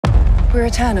We're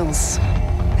Eternals.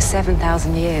 For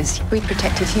 7,000 years, we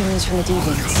protected humans from the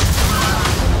deviants.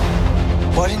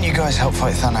 Why didn't you guys help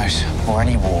fight Thanos? Or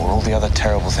any war, or all the other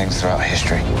terrible things throughout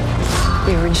history?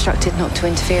 We were instructed not to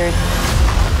interfere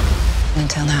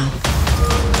until now.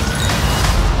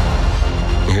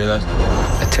 You hear that?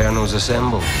 Eternals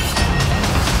assemble.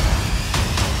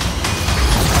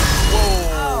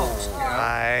 Whoa!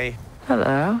 Hi.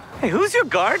 Hello. Hey, who's your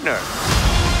gardener?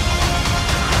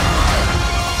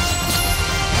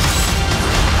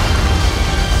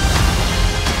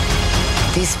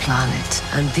 This planet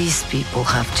and these people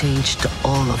have changed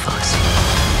all of us.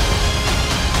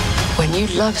 When you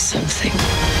love something,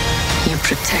 you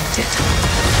protect it.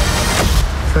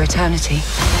 For eternity.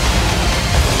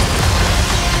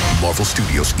 Marvel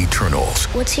Studios' Eternals.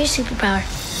 What's your superpower?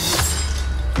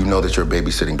 You know that your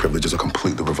babysitting privileges are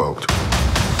completely revoked.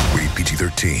 Rated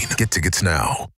PG-13. Get tickets now.